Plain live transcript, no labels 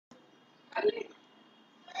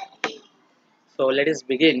So let us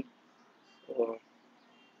begin. So,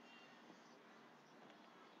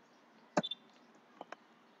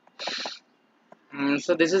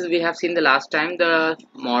 so this is, we have seen the last time the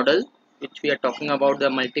model which we are talking about, the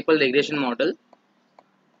multiple regression model.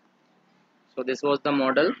 So this was the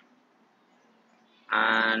model,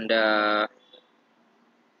 and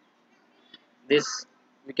this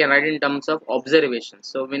we can write in terms of observations.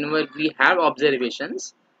 So whenever we have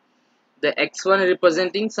observations, the x1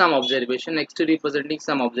 representing some observation, x2 representing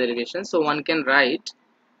some observation, so one can write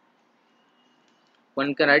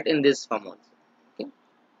in this form also. Okay.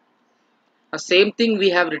 The same thing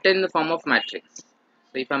we have written in the form of matrix.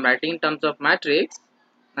 So if I'm writing in terms of matrix,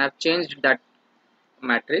 I have changed that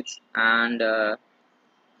matrix, and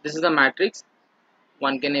this is the matrix.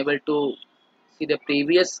 One can able to see the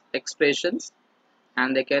previous expressions,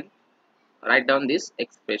 and they can write down these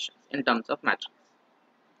expressions in terms of matrix.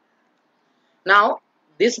 Now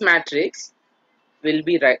this matrix will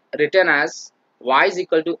be written as y is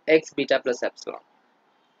equal to x beta plus epsilon.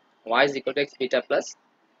 Y is equal to x beta plus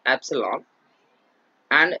epsilon,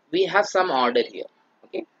 and we have some order here.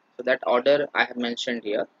 Okay, so that order I have mentioned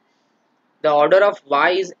here. The order of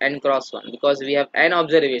y is n cross 1 because we have n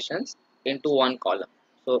observations into one column.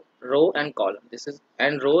 So row and column, this is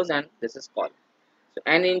n rows and this is column. So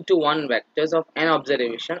n into 1 vectors of n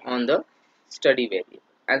observation on the study variable.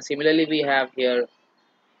 And similarly we have here,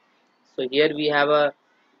 so here we have a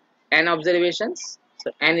n observations,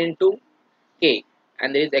 so n into k,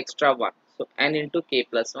 and there is extra 1, so n into k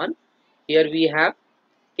plus 1. Here we have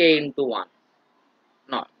k into 1,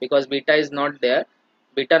 not because beta is not there,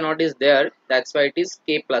 beta not is there, that's why it is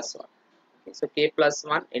k plus 1. Okay, so k plus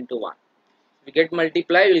 1 into 1, we get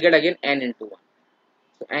multiply, we will get again n into 1.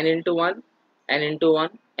 So n into 1, n into 1,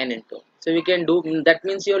 n into 1. So we can do, that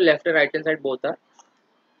means your left and right hand side both are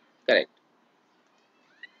correct.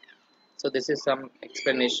 So this is some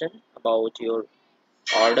explanation about your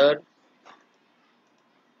order.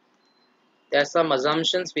 There are some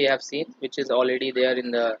assumptions we have seen which is already there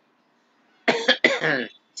in the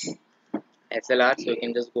SLR, so you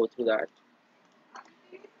can just go through that.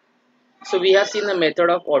 So we have seen the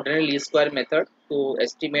method of ordinary least square method to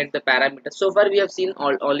estimate the parameter. So far we have seen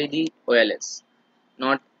only the OLS,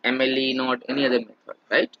 not MLE, not any other method,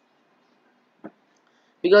 right?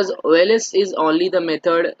 Because OLS is only the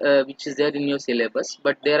method which is there in your syllabus,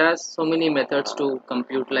 but there are so many methods to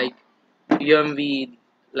compute, like UMV,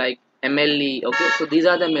 like MLE. Okay, so these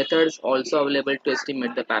are the methods also available to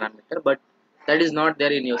estimate the parameter, but that is not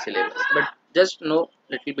there in your syllabus. But just know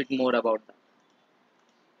little bit more about that.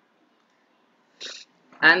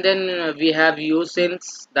 And then we have used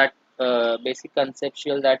since that basic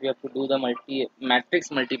conceptual that we have to do the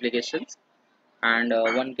matrix multiplications, and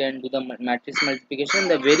one can do the matrix multiplication.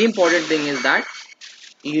 The very important thing is that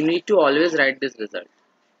you need to always write this result.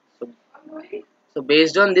 So, so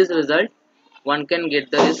based on this result, one can get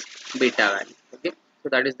the this beta value. Okay, so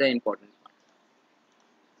that is the important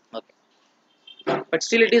part. Okay, but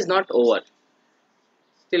still it is not over.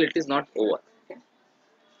 Still it is not over. Okay,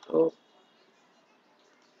 so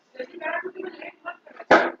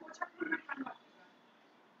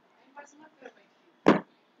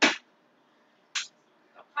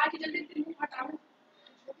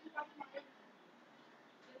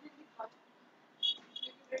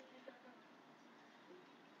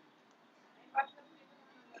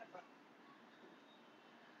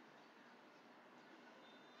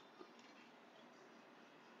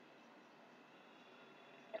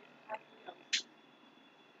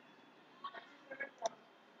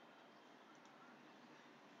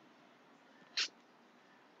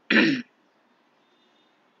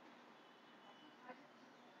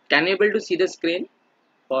can you able to see the screen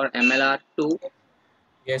for MLR2?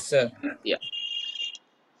 Yes, sir. Yeah.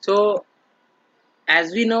 So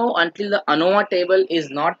as we know, until the ANOVA table is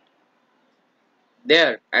not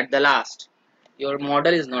there at the last, your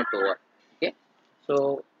model is not over. Okay,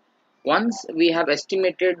 so once we have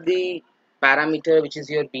estimated the parameter which is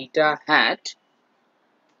your beta hat,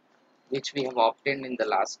 which we have obtained in the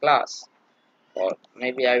last class, or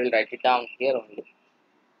maybe I will write it down here only,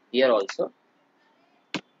 here also.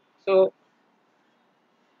 So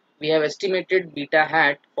we have estimated beta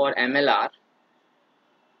hat for MLR.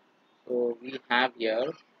 So we have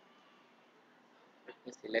here, let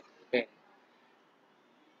me select pen.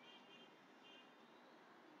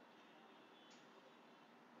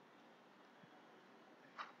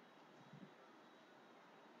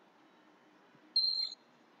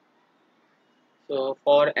 So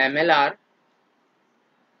for MLR,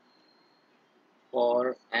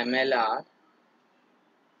 for MLR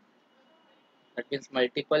that means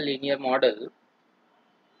multiple linear model,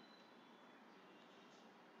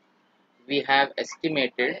 we have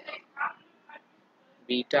estimated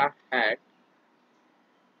beta hat,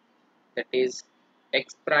 that is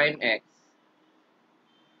x prime x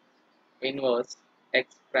inverse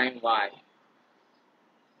x prime y,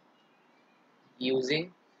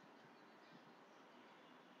 using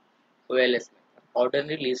OLS method,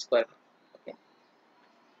 ordinary least square method. Okay.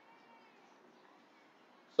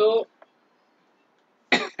 So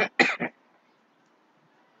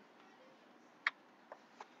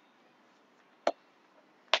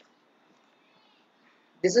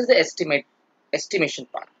this is the estimation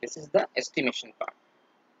part. This is the estimation part,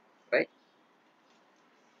 right?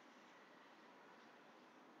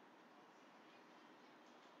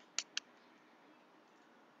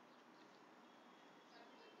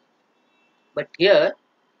 But here,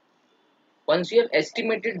 once you have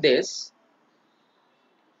estimated this,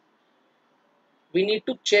 we need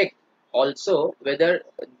to check also whether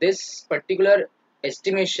this particular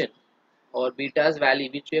estimation or beta's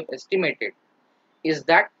value which we have estimated, is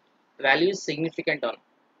that value is significant or not.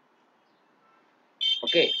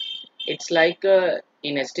 Okay, it's like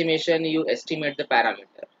in estimation you estimate the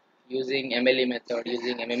parameter using MLE method,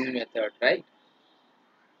 using MME method, right?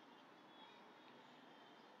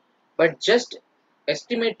 But just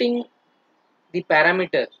estimating the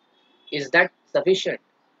parameter, is that sufficient?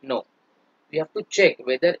 No, we have to check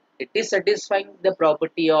whether it is satisfying the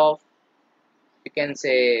property of, you can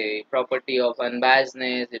say, property of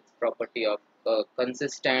unbiasedness, its property of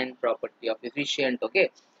consistent, property of efficient. Okay,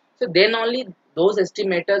 so then only those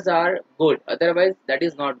estimators are good, otherwise that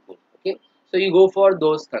is not good. Okay, so you go for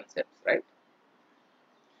those concepts, right?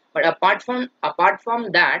 But apart from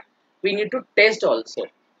that, we need to test also.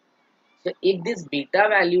 So if this beta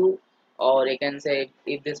value, or you can say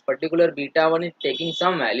if this particular beta one is taking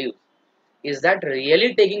some values, is that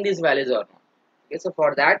really taking these values or not? Okay, so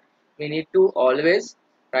for that we need to always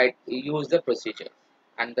use the procedure,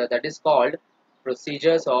 and that is called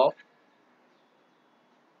procedures of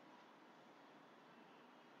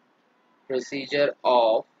procedure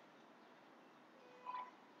of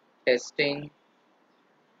testing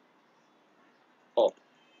of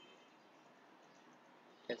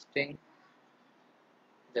testing.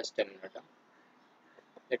 Just a minute.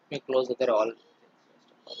 Let me close other all.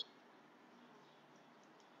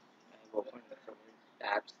 I've opened several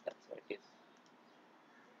tabs. That's what it is.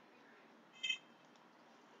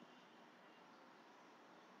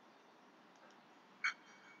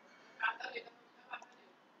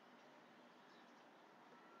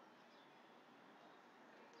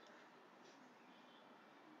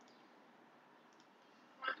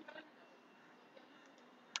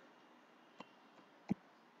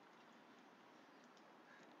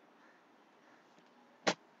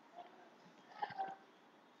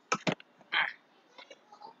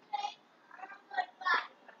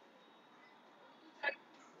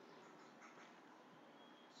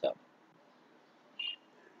 So,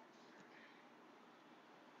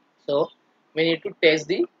 so we need to test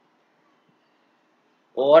the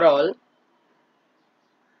overall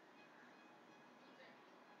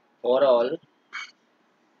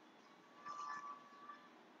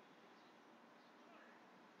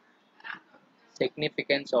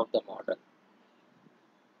significance of the model.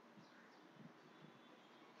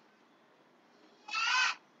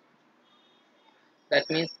 That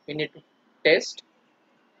means we need to test.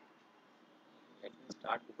 Let me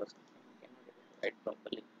start because I cannot able to write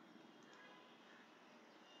properly.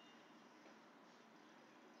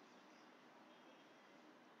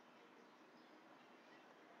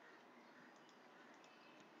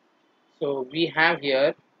 So we have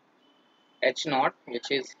here H naught,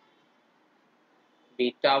 which is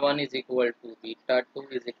beta 1 is equal to beta 2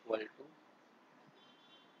 is equal to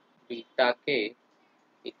beta k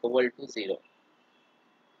equal to 0.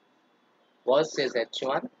 Versus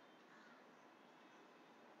H1,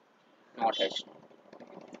 not H naught.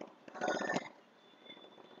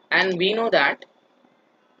 And we know that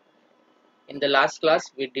in the last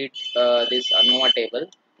class we did this ANOVA table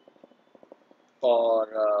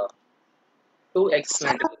for two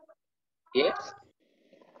explanatory. Yeah.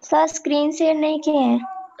 Sir screen share नहीं किए हैं.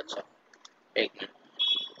 अच्छा, एक minute.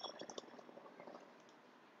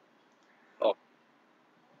 Oh,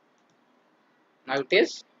 now it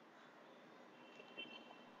is.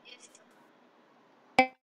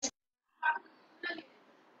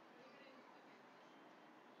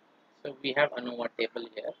 So we have ANOVA table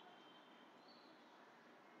here.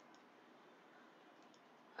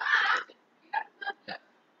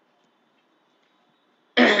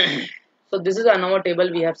 So this is ANOVA table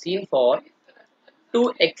we have seen for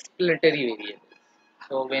two explanatory variables.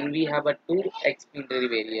 So when we have a two explanatory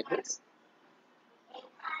variables,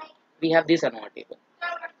 we have this ANOVA table,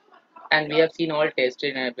 and we have seen all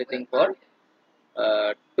tested and everything for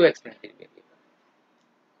two explanatory variables.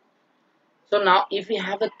 So now if we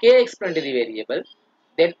have a k explanatory variable,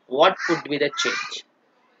 then what could be the change?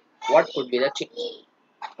 What could be the change?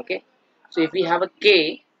 Okay. So if we have a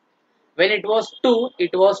k, when it was 2,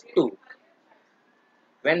 it was 2.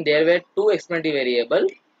 When there were two explanatory variable,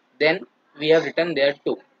 then we have written there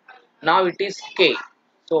 2. Now it is k.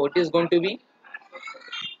 So it is going to be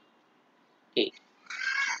k.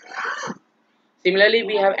 Similarly,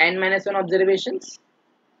 we have n minus 1 observations.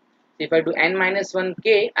 If I do n minus 1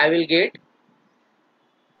 k, I will get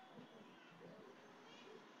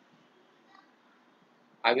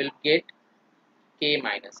k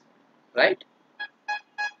minus 1, right?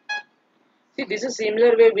 See, this is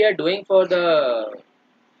similar way we are doing for the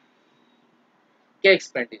k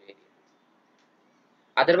explanatory variable.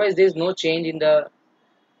 Otherwise, there is no change in the,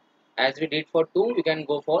 as we did for 2, we can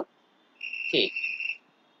go for k.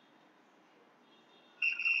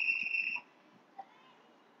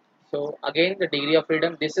 So again, the degree of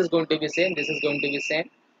freedom, this is going to be same, this is going to be same.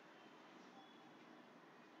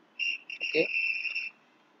 Okay.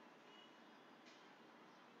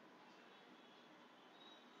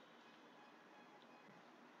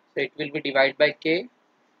 So it will be divided by k.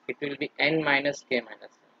 It will be n minus k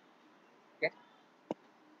minus 1. Okay.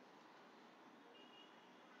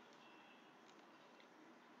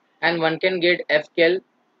 And one can get fcal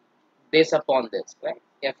this upon this, right?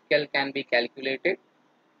 Fcal can be calculated.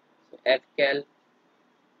 So fcal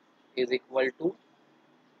is equal to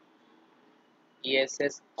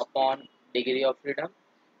ESS upon degree of freedom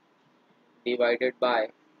divided by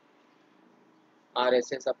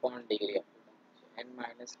RSS upon degree of freedom. So n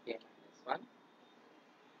minus k minus 1.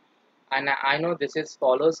 And I know this is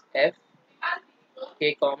follows f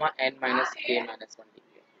k comma n minus k minus 1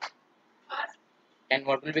 degree. And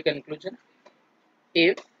what will be conclusion?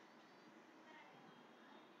 If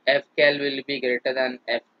fcal will be greater than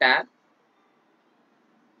f tab,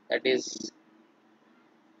 that is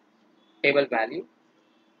table value,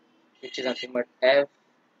 which is nothing but f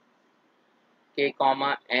k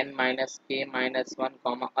comma n minus k minus 1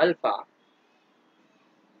 comma alpha,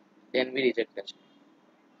 then we reject that.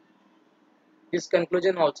 This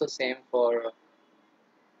conclusion also same for,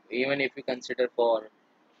 even if we consider for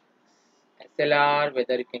SLR,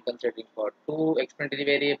 whether you can considering for two explanatory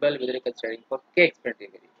variable, whether you considering for k explanatory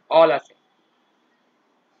variable, all are same.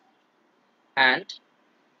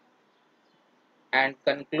 And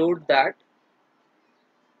conclude that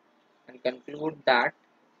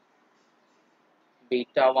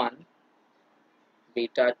beta 1,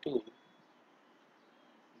 beta 2,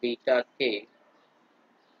 beta k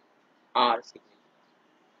are significant.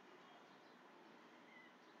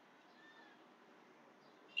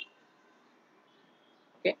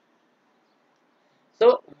 Okay.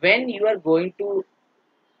 So when you are going to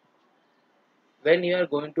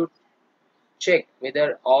check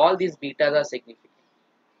whether all these betas are significant,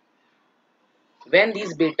 when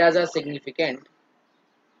these betas are significant,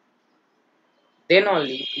 then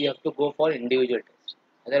only you have to go for individual test.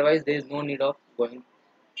 Otherwise, there is no need of going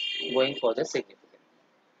for the significant.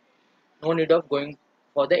 No need of going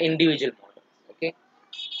for the individual models. Okay.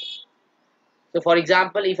 So, for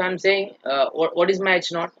example, if I am saying what is my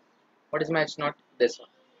H naught? What is my H naught? This one,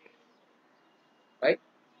 right?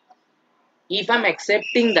 If I'm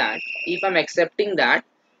accepting that,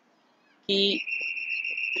 he,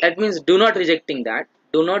 that means do not rejecting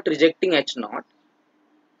H naught.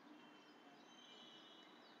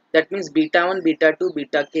 That means beta 1, beta 2,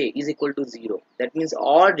 beta k is equal to 0. That means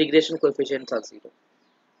all regression coefficients are 0.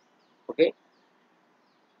 Okay.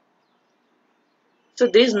 So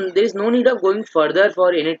there is no need of going further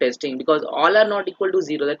for any testing, because all are not equal to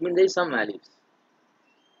 0. That means there is some values.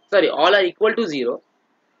 Sorry, all are equal to 0.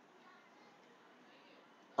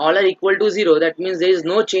 All are equal to 0. That means there is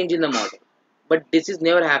no change in the model. But this is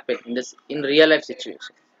never happened in real life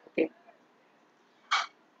situation. Okay.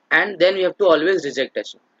 And then we have to always reject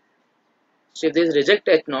H naught. So if there is reject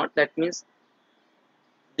H naught, that means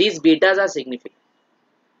these betas are significant,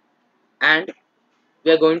 and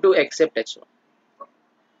we are going to accept H naught.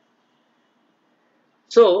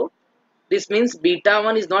 So this means beta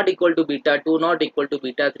 1 is not equal to beta 2, not equal to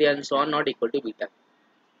beta 3, and so on, not equal to beta.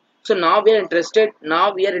 So now we are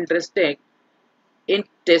interested in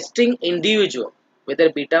testing individual,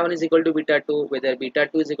 whether beta 1 is equal to beta 2, whether beta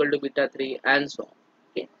 2 is equal to beta 3, and so on.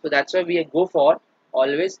 Okay. So that's why we go for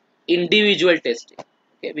always individual testing.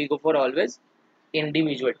 Okay. We go for always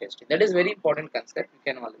individual testing. That is very important concept.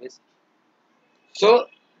 You can always So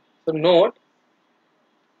note,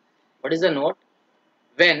 what is the note?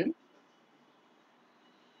 When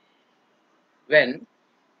when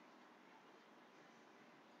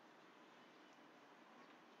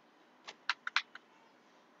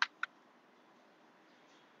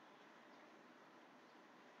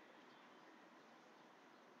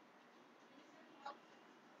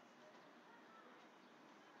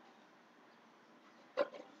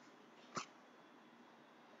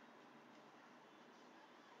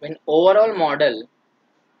when overall model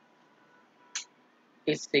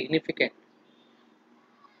is significant,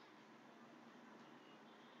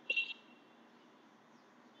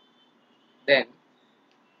 then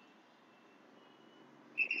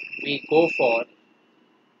we go for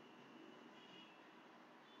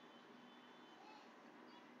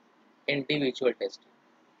individual testing.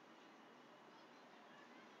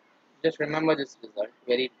 Just remember this result,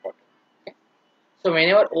 very important. Okay? So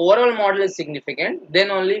whenever overall model is significant, then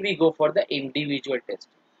only we go for the individual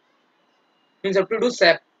testing. Means have to do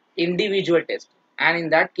individual testing, and in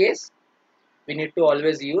that case, we need to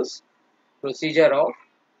always use procedure of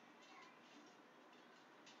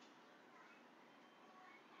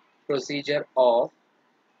procedure of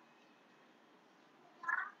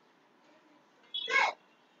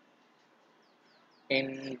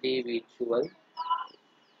individual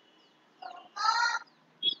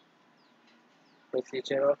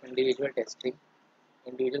procedure of individual testing,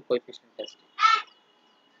 individual coefficient testing.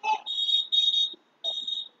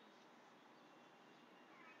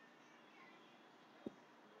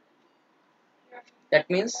 That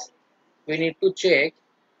means we need to check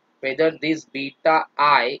whether this beta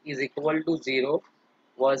I is equal to 0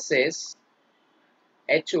 versus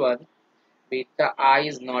H1 beta I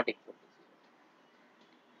is not equal to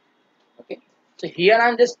 0. Okay. So here I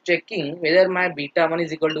am just checking whether my beta 1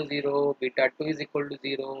 is equal to 0, beta 2 is equal to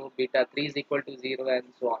 0, beta 3 is equal to 0, and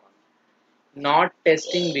so on. Not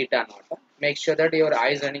testing beta naught. Make sure that your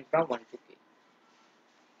I is running from 1 to k.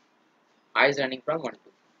 I is running from 1 to k.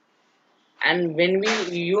 And when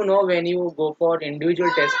when you go for individual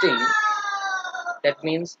testing, that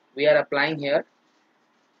means we are applying here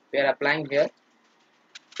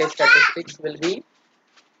test statistics will be,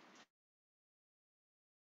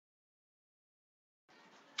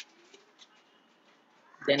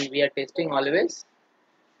 then we are testing always.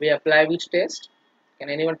 We apply which test? Can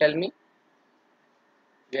anyone tell me?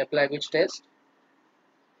 We apply which test?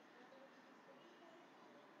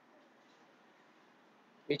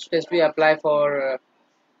 Which test we apply for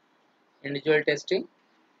individual testing?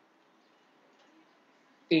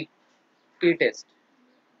 T, T test.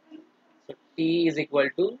 So T is equal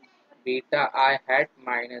to beta I hat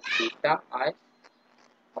minus beta I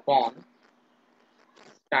upon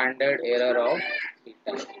standard error of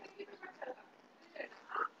beta.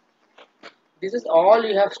 This is all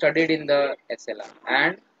you have studied in the SLR.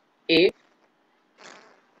 And if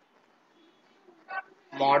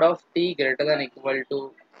mod of T greater than equal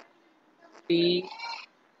to T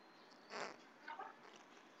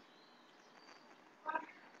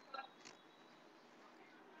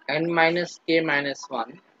n minus k minus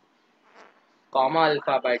 1 comma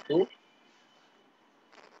alpha by 2,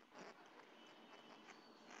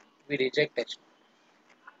 we reject H.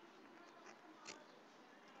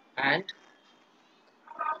 And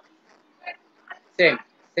same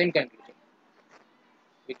same conclusion.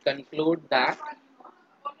 We conclude that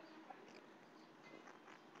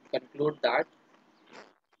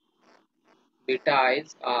beta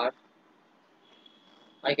i's are,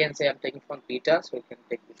 I can say I'm taking from beta, so you can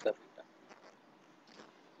take with the beta.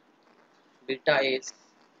 Beta is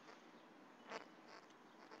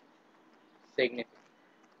significant.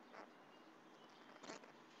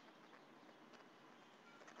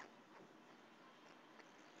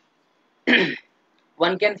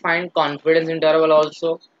 One can find confidence interval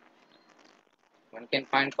also. One can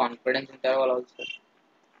find confidence interval also.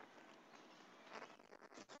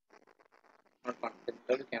 Not confidence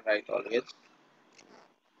interval, you can write always.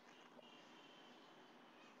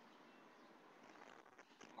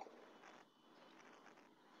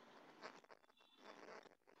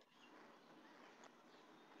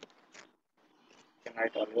 You can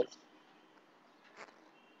write always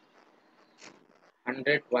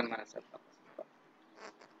 100 1 minus alpha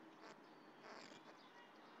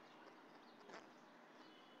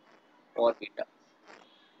or beta.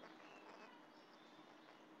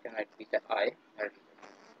 You can write beta I.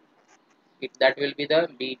 If that will be the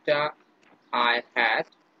beta I hat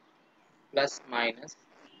plus minus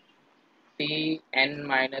t n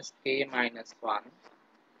minus k minus 1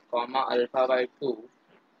 comma alpha by 2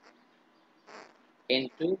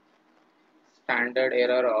 into standard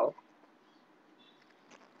error of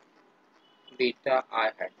beta I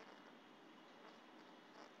hat.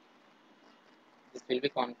 This will be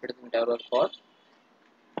confidence interval for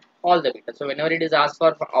all the beta. So whenever it is asked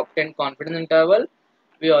for obtain confidence interval,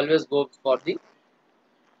 we always go for the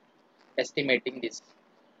estimating this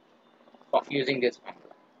using this formula.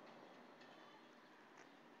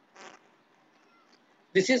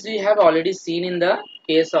 This is we have already seen in the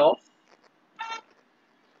case of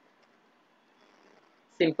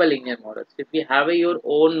simple linear models. If you have your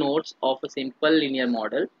own notes of a simple linear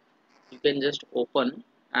model, you can just open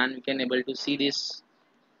and you can able to see this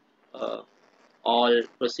uh, all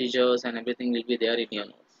procedures and everything will be there in your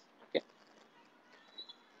notes. Okay.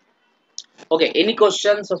 Okay. Any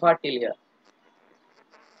questions so far till here?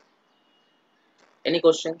 Any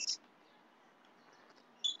questions?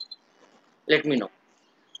 Let me know.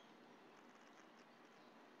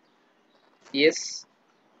 Yes.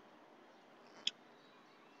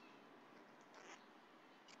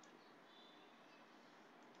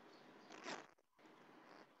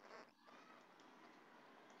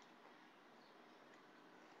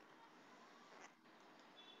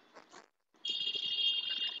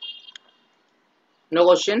 No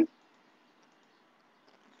question.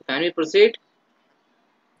 Can we proceed?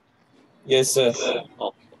 Yes, sir.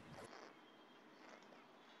 Okay.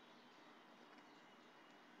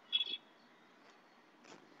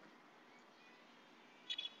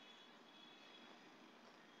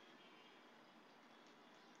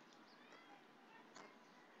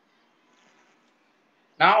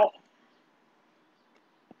 Now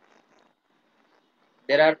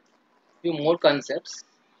there are few more concepts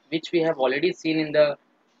which we have already seen in the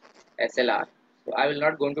SLR. So I will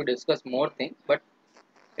not going to discuss more things, but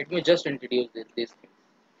let me just introduce this thing.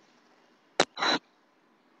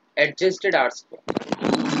 Adjusted R square.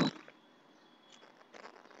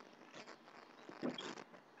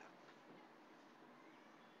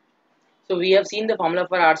 So we have seen the formula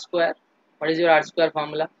for R square. What is your R square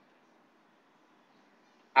formula?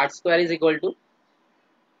 R square is equal to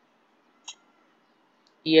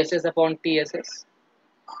ESS upon TSS.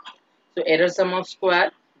 So error sum of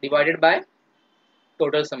square divided by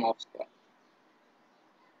total sum of square.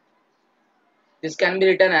 This can be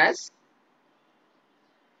written as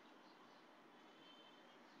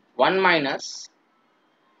 1 minus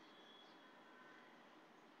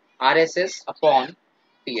RSS upon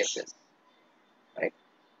TSS. Right?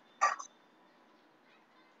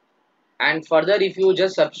 And further, if you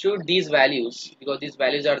just substitute these values, because these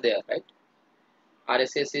values are there, right?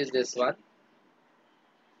 RSS is this one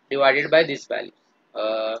divided by this value,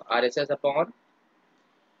 RSS upon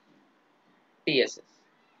TSS.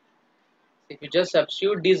 If you just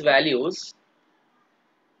substitute these values,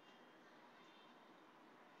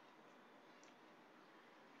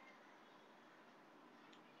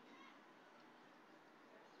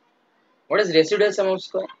 what is residual sum of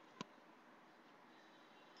square?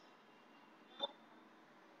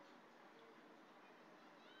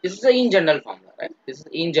 This is the in general formula, right? This is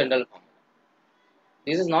in general formula.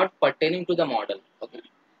 This is not pertaining to the model. Okay.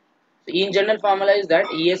 So in general formula is that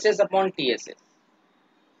ESS upon TSS.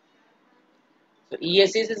 So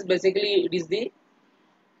ESS is basically it is the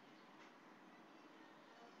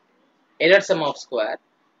error sum of square,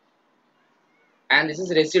 and this is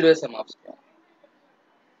residual sum of square.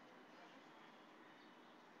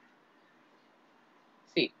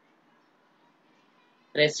 See,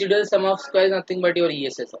 residual sum of square is nothing but your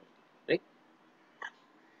ESS, right?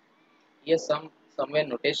 Yes, somewhere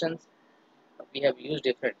notations we have used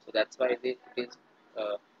different, so that's why it is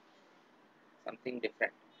uh, something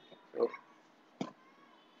different. So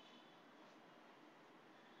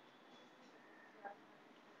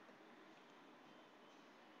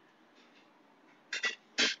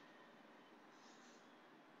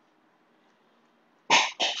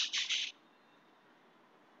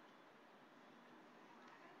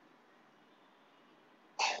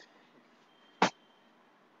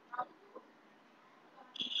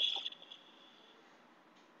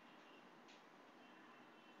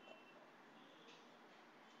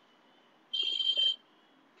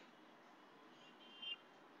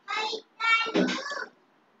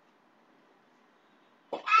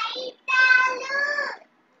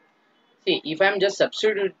see, if I'm just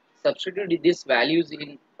substitute these values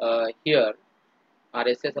in here,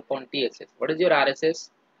 RSS upon TSS. What is your RSS?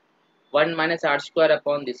 1 minus R square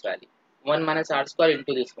upon this value. 1 minus R square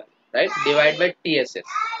into this value, right? Divide by TSS.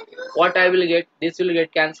 What I will get? This will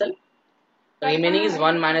get cancelled. Remaining is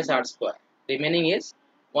 1 minus R square. Remaining is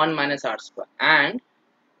 1 minus R square. And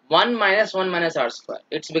 1 minus 1 minus R square.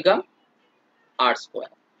 It's become R square.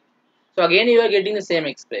 So again you are getting the same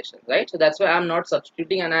expression, right? So that's why I'm not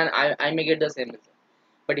substituting and I may get the same result.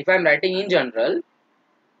 But if I am writing in general,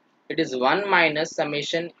 it is 1 minus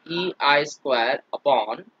summation ei square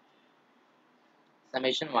upon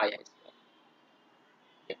summation yi square.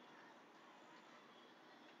 Okay.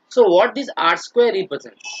 So what this r square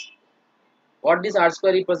represents? What this r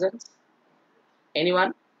square represents?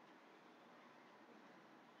 Anyone?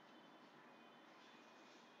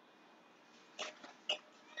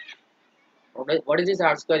 What is this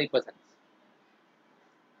r square represents?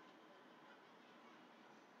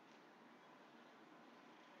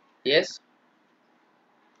 Yes?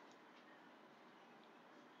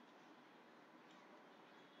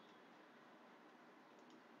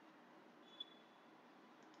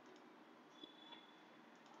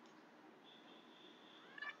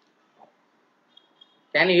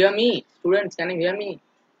 Can you hear me? Students, can you hear me?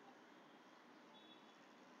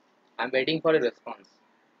 I'm waiting for a response.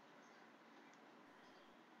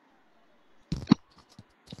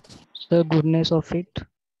 The goodness of it.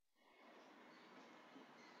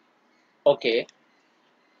 Okay.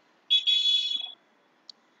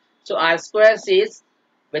 So r square says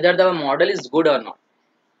whether the model is good or not,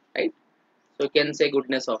 right? So you can say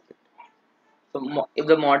goodness of it. So if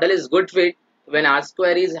the model is good fit, when r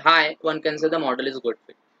square is high, one can say the model is good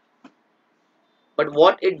fit. But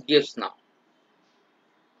what it gives now,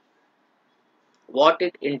 what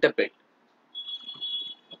it interprets.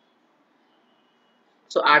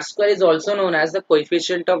 So r square is also known as the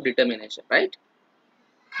coefficient of determination, right?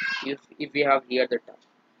 If we have here the term.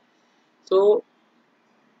 So,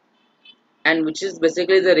 and which is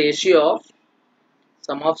basically the ratio of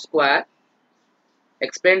sum of square,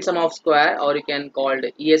 explained sum of square, or you can call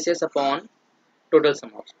it ESS upon total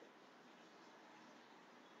sum of square.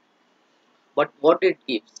 But what it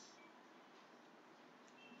gives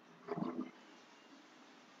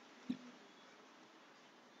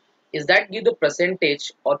is that give the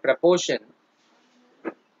percentage or proportion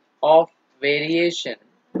of variation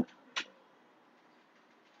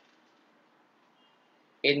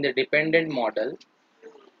in the dependent model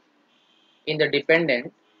in the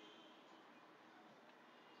dependent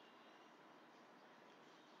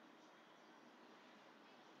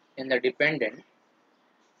in the dependent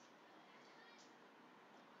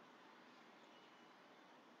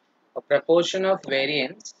a proportion of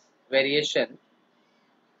variation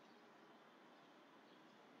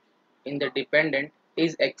in the dependent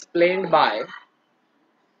is explained by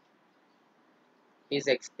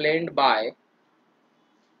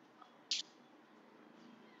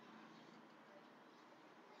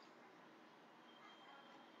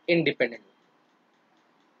independent.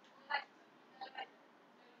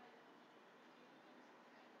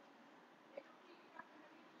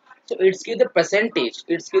 So it's give the percentage,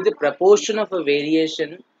 it's give the proportion of a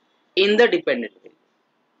variation in the dependent variable,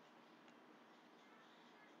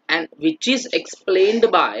 and which is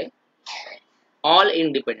explained by all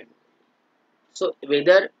independent. So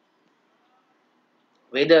whether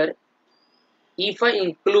if I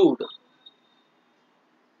include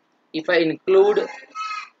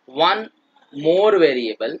one more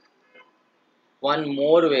variable, one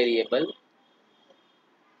more variable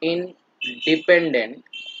in dependent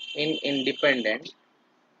in independent,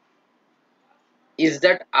 is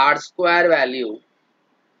that r square value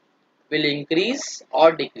will increase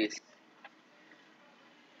or decrease?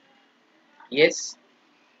 Yes.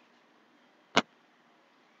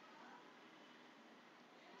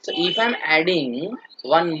 So if I'm adding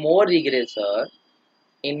one more regressor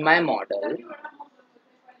in my model,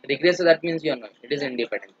 regressor, that means you know it is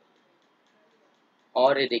independent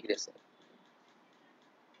or a regressor.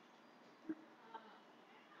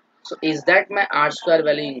 So is that my r square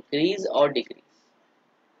value increase or decrease?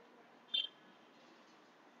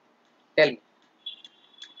 Tell me.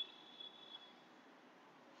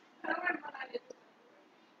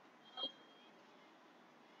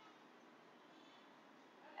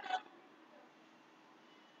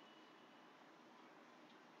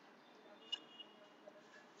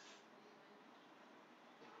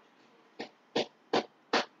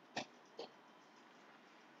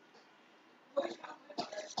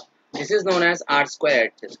 This is known as r square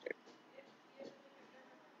adjusted.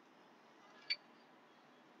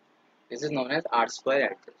 This is known as r square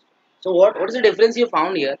adjusted. So what is the difference you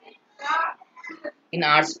found here? In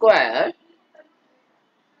r square,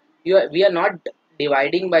 we are not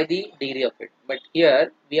dividing by the degree of it, but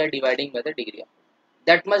here we are dividing by the degree of it.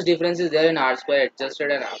 That much difference is there in r square adjusted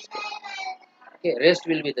and r square. Okay, rest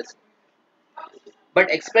will be the same. But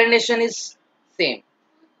explanation is same.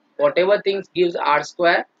 Whatever things gives r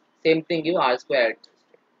square, same thing gives r square adjusted.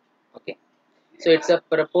 Okay. So it's a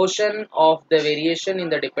proportion of the variation in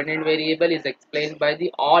the dependent variable is explained by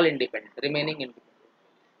the all independent, remaining independent.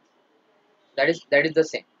 That is the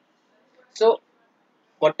same. So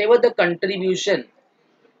whatever the contribution,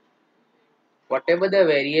 whatever the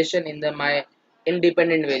variation in the my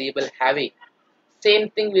independent variable having, same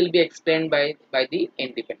thing will be explained by the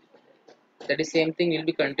independent. That is same thing will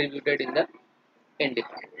be contributed in the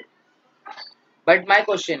independent. But my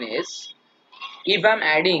question is, if I'm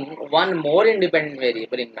adding one more independent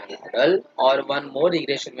variable in my model or one more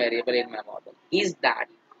regression variable in my model, is that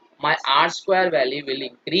my R square value will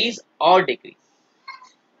increase or decrease?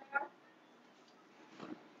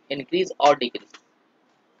 Increase or decrease?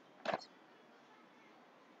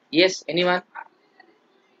 Yes, anyone?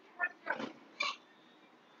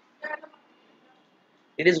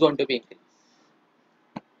 It is going to be increased.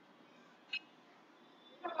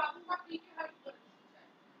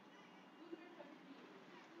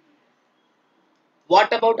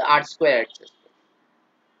 What about R square adjustment?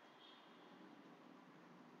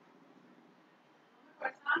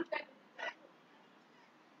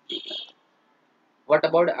 What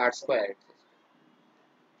about R square adjustment?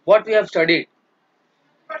 What we have studied?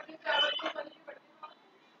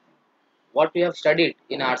 What we have studied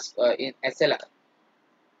in our in SLR?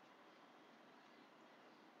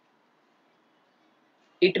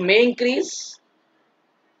 It may increase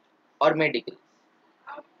or may decrease.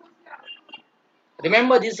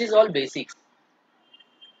 Remember, this is all basics.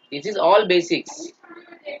 This is all basics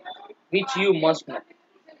which you must know.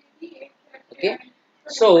 Okay.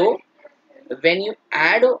 So when you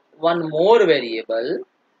add one more variable,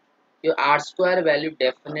 your R square value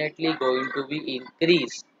definitely going to be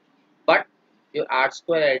increased. But your R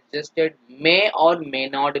square adjusted may or may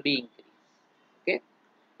not be increased. Okay.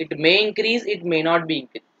 It may increase, it may not be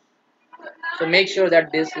increased. So make sure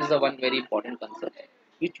that this is the one very important concept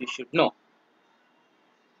which you should know.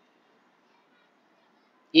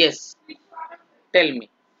 Yes, tell me.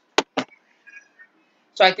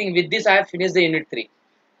 So I think with this I have finished the unit 3.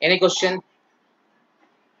 Any question?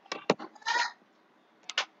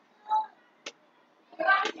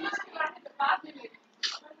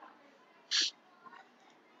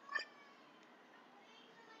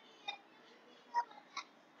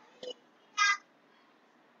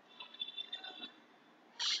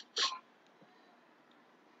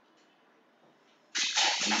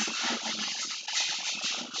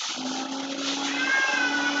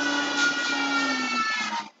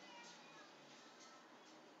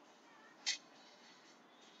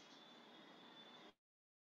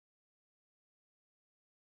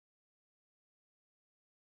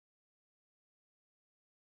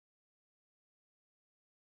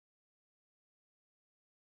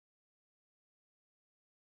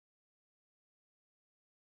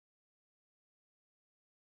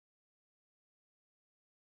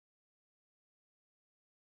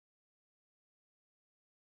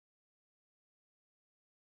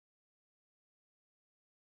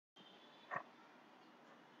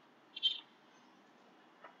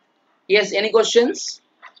 Yes, any questions?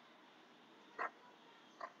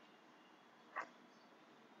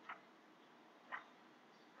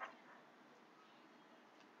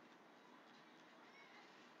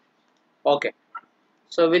 Okay.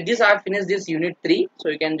 So with this I have finished this unit 3. So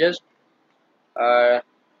you can just uh,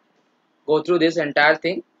 go through this entire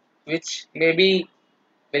thing, which maybe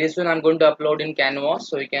very soon I'm going to upload in Canvas,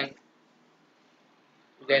 so you can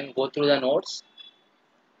go through the notes.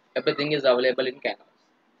 Everything is available in Canvas.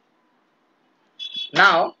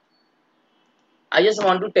 Now I just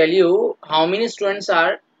want to tell you how many students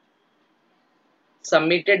are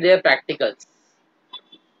submitted their practicals,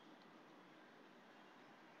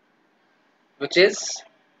 which is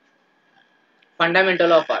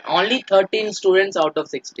fundamental of art. Only 13 students out of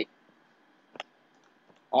 60.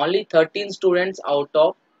 Only 13 students out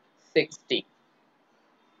of 60.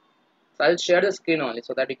 So I'll share the screen only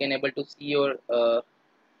so that you can able to see your you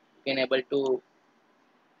can able to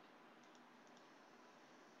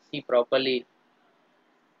see properly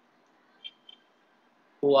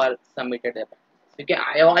who are submitted their practicals. You can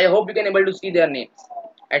I hope you can able to see their names,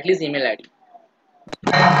 at least email ID.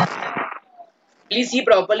 Please see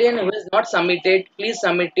properly, and who is not submitted, please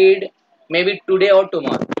submit it maybe today or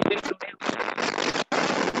tomorrow.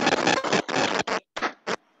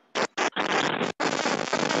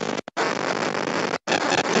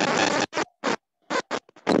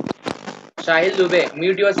 Shahil Dubey,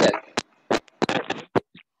 mute yourself.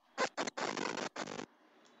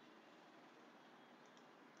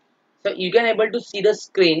 So you can able to see the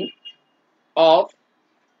screen of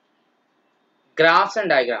graphs and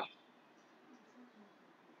diagram.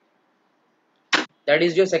 That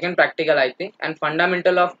is your second practical, I think, and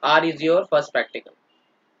fundamental of R is your first practical.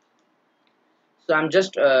 So I'm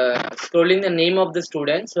just scrolling the name of the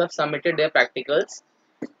students who have submitted their practicals.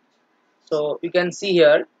 So you can see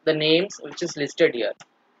here the names which is listed here.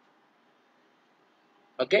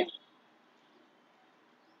 Okay.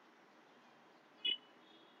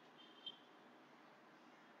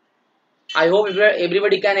 I hope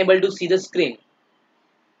everybody can able to see the screen.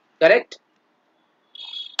 Correct?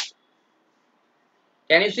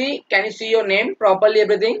 Can you see? Can you see your name properly?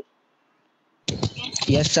 Everything?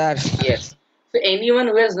 Yes, sir. Yes. So anyone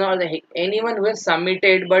who has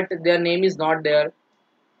submitted but their name is not there,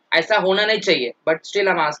 ऐसा होना नहीं चाहिए. But still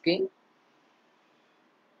I'm asking.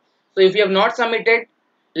 So if you have not submitted,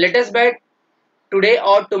 let us bet today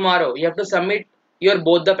or tomorrow you have to submit your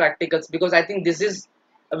both the practicals, because I think this is,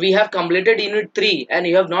 we have completed unit 3 and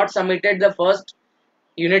you have not submitted the first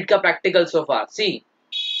unit ka practical so far. See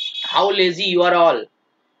how lazy you are all.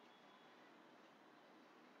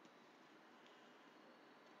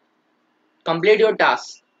 Complete your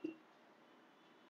task.